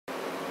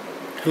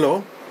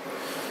Hello.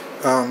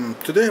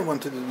 Today I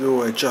wanted to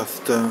do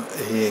just a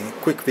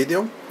quick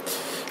video.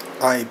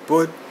 I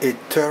bought a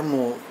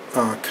thermal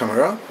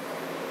camera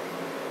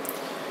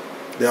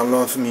that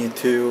allows me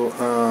to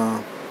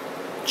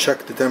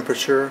check the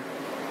temperature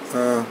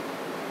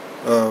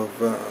of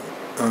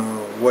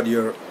what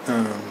you're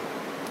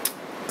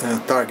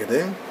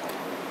targeting.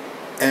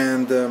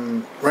 And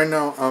right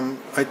now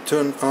I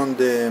turn on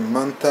the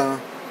Manta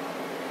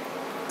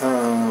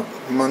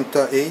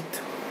M8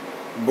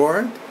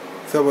 board.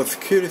 So I was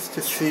curious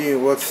to see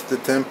what's the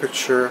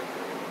temperature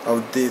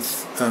of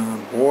this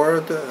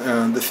board,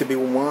 the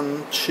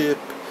CB1 chip,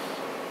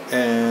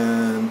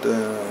 and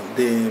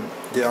the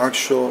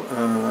actual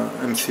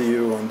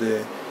MCU on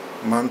the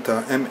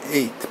Manta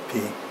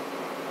M8P.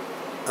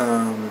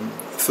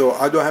 So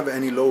I don't have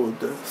any load,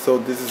 so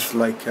this is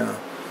like a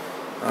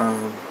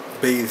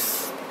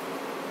base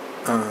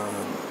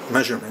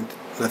measurement,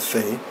 let's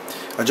say.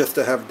 I just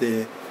have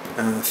the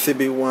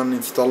CB1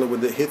 installed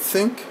with the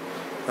heatsink.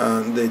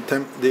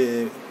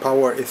 The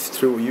power is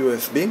through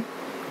USB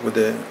with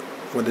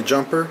the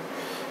jumper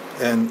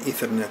and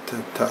Ethernet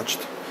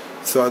attached.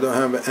 So I don't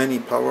have any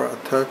power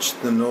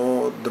attached,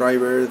 no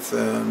drivers,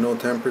 no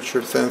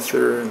temperature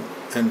sensor,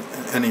 and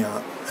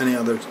any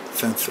other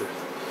sensor.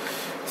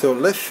 So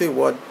let's see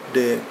what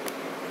the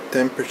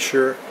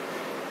temperature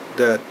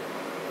that.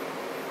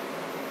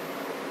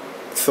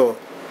 So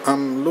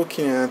I'm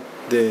looking at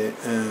the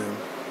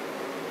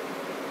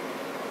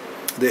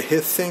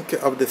heatsink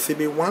of the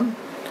CB1.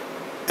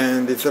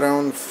 And it's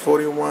around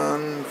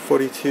 41,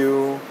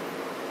 42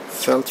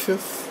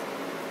 Celsius,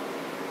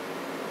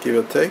 give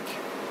or take.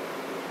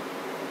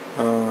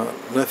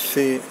 Let's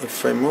see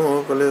if I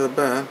move a little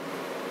bit.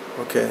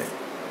 Okay,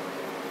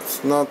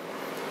 it's not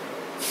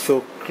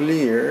so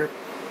clear,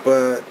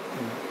 but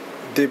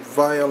the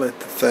violet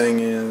thing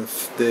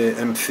is the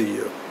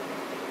MCU.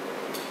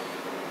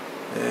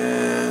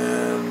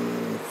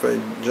 And if I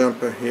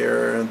jump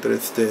here, there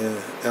is the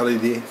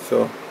LED,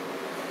 so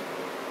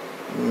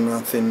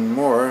nothing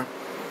more.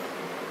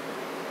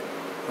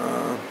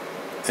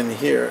 And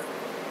here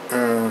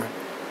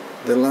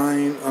the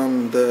line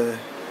on the,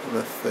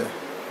 let's see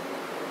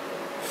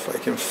if I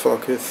can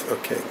focus.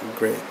 Okay,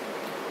 great.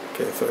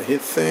 Okay, so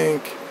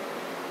heatsink,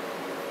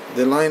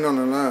 the line on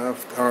the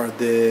left are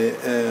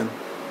the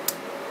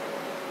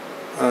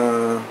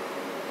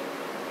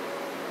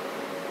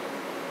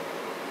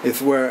it's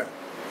where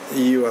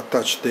you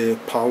attach the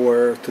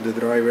power to the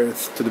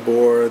drivers, to the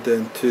board,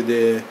 and to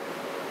the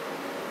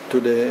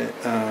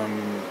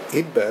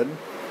heat bed.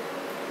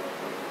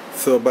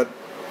 So, but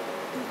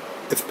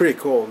it's pretty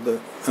cold.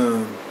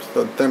 So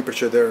the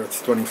temperature there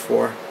is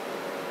 24,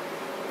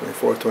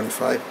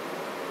 25.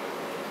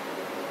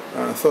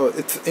 So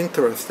it's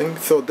interesting.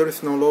 So there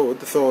is no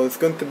load. So it's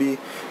going to be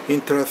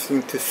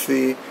interesting to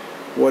see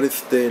what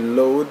is the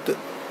load.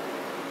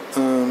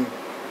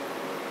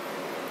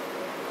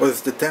 What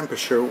is the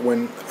temperature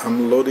when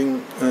I'm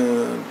loading?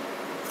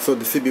 So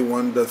the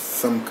CB1 does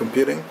some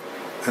computing,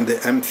 and the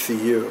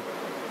MCU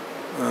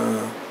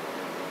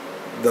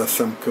does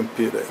some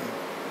computing.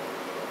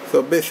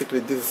 So basically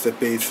this is a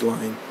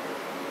baseline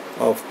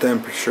of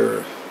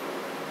temperature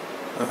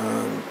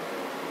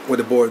with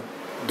the board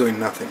doing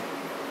nothing,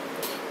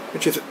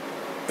 which is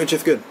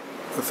good.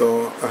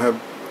 So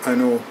I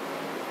know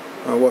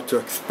what to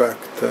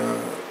expect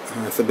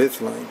as a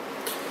baseline.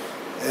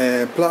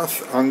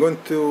 Plus I'm going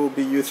to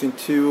be using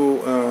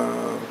two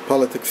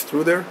pellet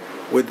extruder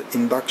with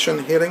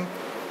induction heating.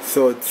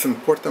 So it's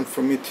important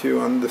for me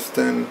to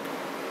understand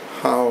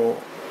how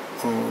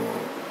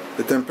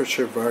the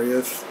temperature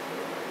varies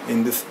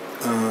in these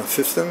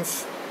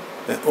systems,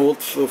 and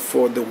also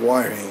for the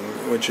wiring,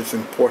 which is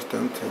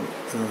important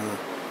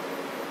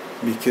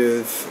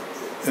because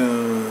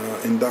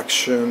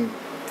induction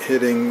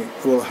heating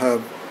will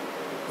have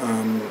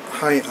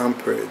high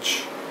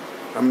amperage.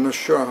 I'm not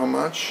sure how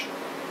much,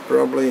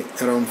 probably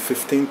around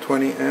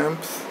 15-20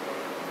 amps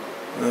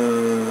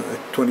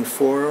at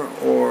 24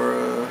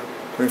 or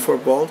 24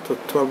 volt or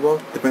 12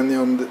 volt, depending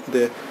on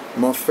the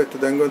MOSFET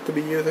that I'm going to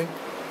be using.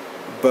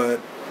 But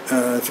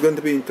it's going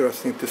to be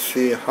interesting to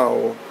see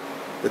how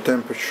the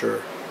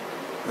temperature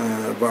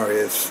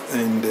varies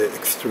in the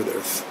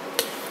extruders.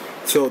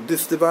 So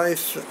this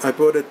device, I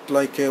bought it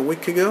like a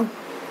week ago,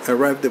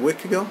 arrived a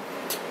week ago,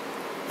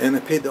 and I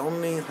paid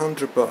only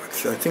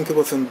 $100. I think it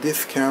was on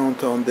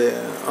discount on the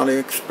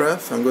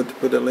AliExpress. I'm going to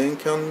put a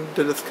link on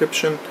the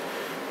description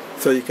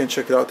so you can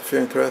check it out if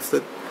you're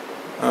interested.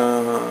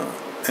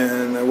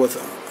 And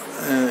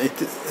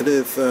it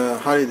is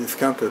highly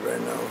discounted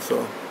right now,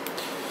 so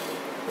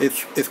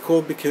it's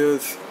cool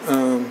because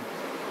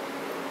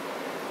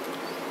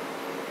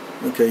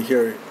okay,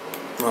 here,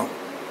 well,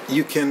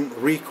 you can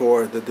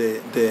record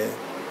the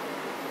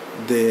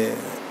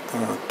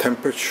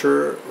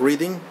temperature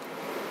reading,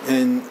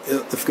 and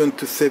it's going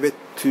to save it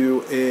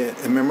to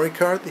a memory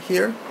card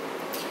here.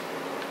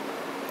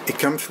 It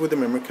comes with a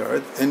memory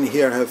card, and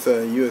here has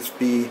a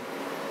USB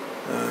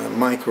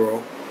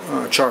micro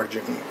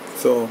charging,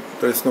 so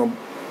there is no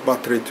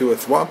battery to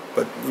swap,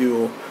 but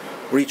you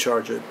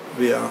recharge it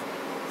via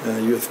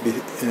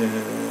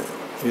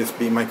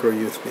micro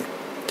USB.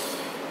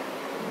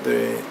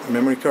 The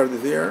memory card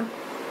is here,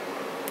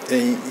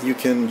 and you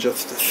can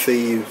just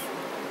save,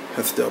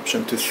 has the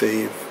option to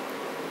save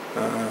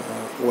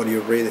what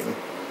you're reading,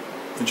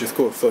 which is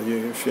cool. So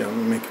if you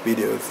make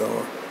videos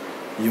or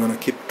you want to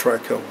keep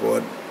track of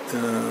what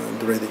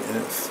the reading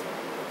is.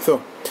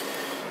 So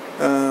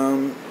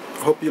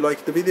hope you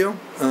liked the video.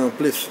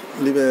 Please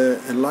leave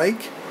a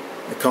like,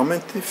 a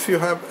comment if you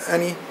have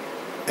any,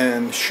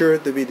 and share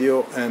the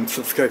video and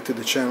subscribe to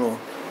the channel.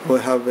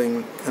 We're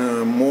having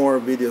more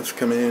videos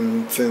coming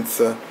in,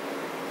 since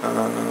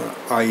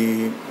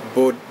I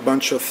bought a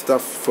bunch of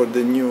stuff for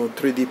the new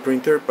 3D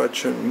printer,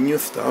 bunch of new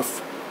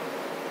stuff,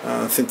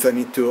 since I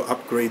need to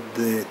upgrade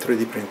the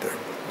 3D printer.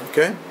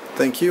 Okay,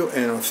 thank you,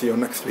 and I'll see you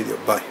next video.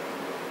 Bye.